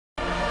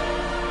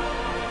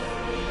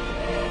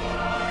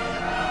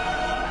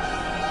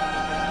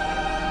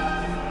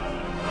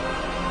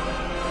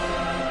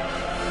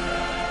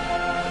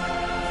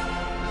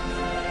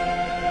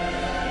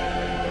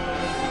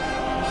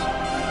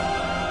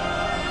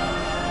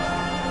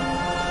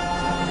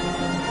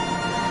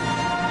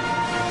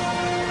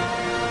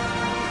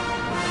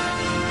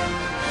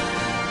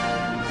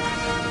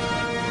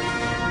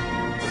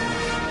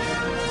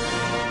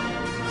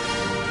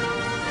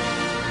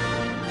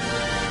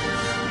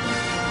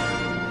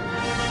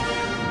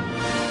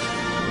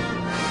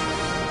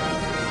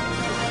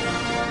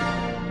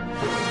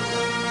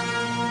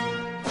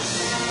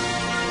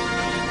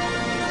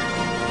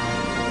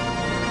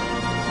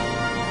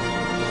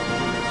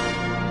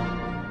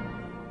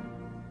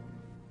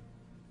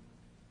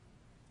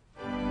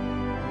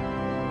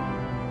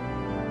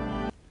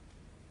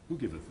Who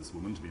giveth this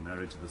woman to be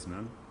married to this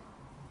man?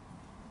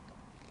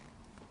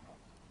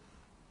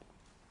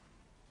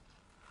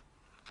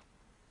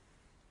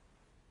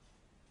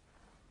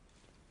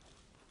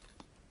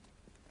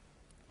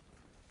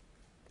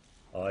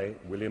 I,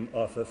 William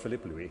Arthur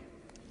Philip Louis.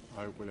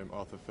 I, William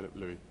Arthur Philip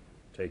Louis.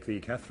 Take thee,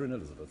 Catherine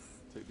Elizabeth.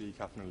 Take thee,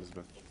 Catherine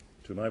Elizabeth.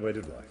 To my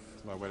wedded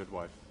wife. To my wedded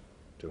wife.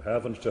 To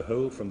have and to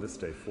hold from this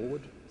day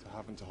forward. To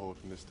have and to hold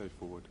from this day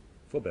forward.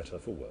 For better,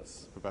 for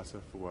worse. For better,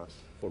 for worse.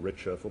 For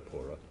richer, for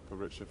poorer. For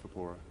richer, for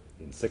poorer.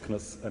 In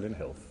sickness and in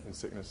health. In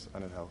sickness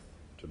and in health.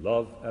 To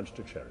love and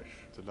to cherish.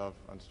 To love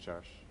and to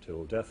cherish.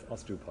 Till death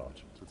us do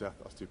part. Till death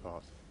us do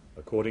part.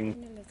 According.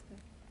 Elizabeth.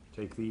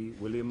 Take thee,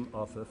 William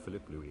Arthur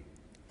Philip Louis.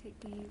 Take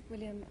thee,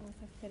 William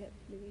Arthur Philip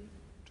Louis.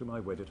 To my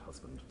wedded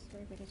husband. To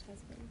my wedded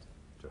husband.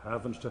 To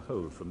have and to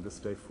hold from this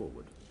day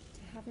forward.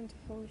 To have and to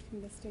hold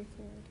from this day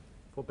forward.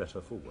 For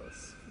better, for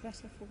worse. For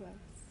better, for worse.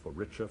 For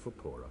richer, for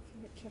poorer.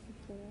 For richer,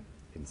 for poorer.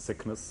 In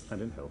sickness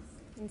and in health.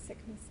 In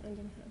sickness and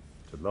in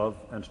health. To love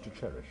and to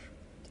cherish.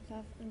 To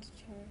love and to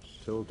cherish.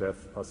 Till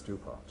death us do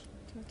part.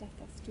 Till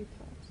death us do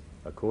part.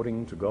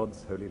 According to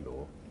God's holy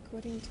law.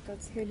 According to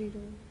God's holy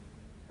law.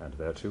 And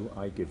thereto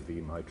I give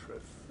thee my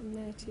troth. And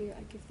thereto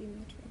I give thee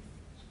my troth.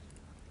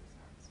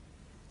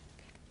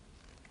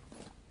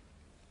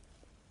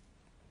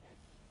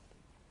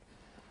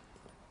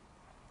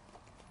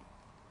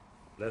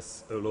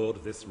 Bless, O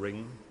Lord, this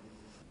ring.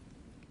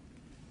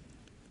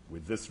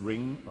 With this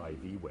ring I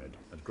thee wed,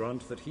 and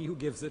grant that he who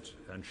gives it,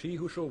 and she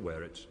who shall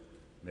wear it,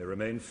 may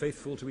remain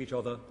faithful to each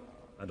other,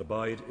 and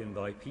abide in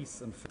thy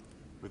peace and faith.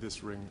 With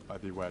this ring I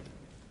thee wed.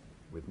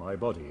 With my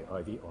body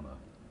I thee honour.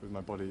 With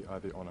my body I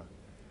thee honour.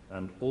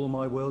 And all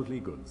my worldly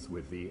goods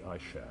with thee I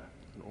share.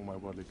 And all my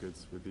worldly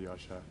goods with thee I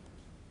share.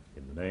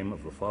 In the name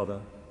of the Father,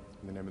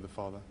 In the name of the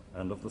Father,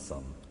 and of the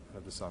Son, and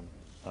of the Son,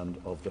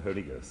 and of the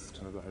Holy Ghost.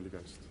 and of the Holy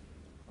Ghost.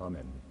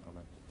 Amen.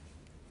 Amen.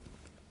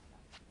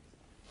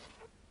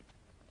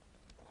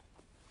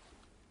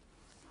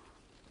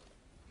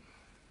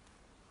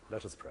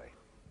 Let us pray.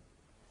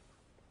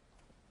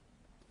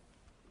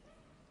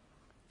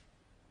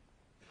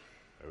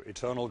 O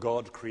eternal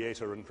God,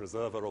 creator and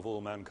preserver of all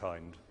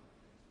mankind,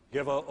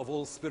 giver of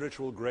all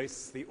spiritual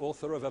grace, the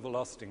author of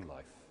everlasting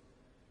life,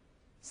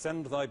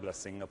 send thy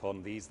blessing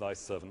upon these thy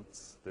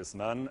servants, this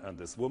man and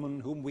this woman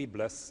whom we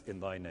bless in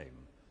thy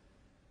name,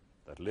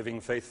 that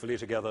living faithfully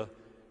together,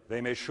 they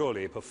may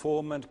surely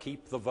perform and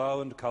keep the vow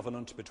and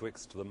covenant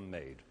betwixt them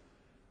made,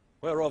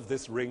 whereof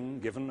this ring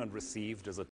given and received is a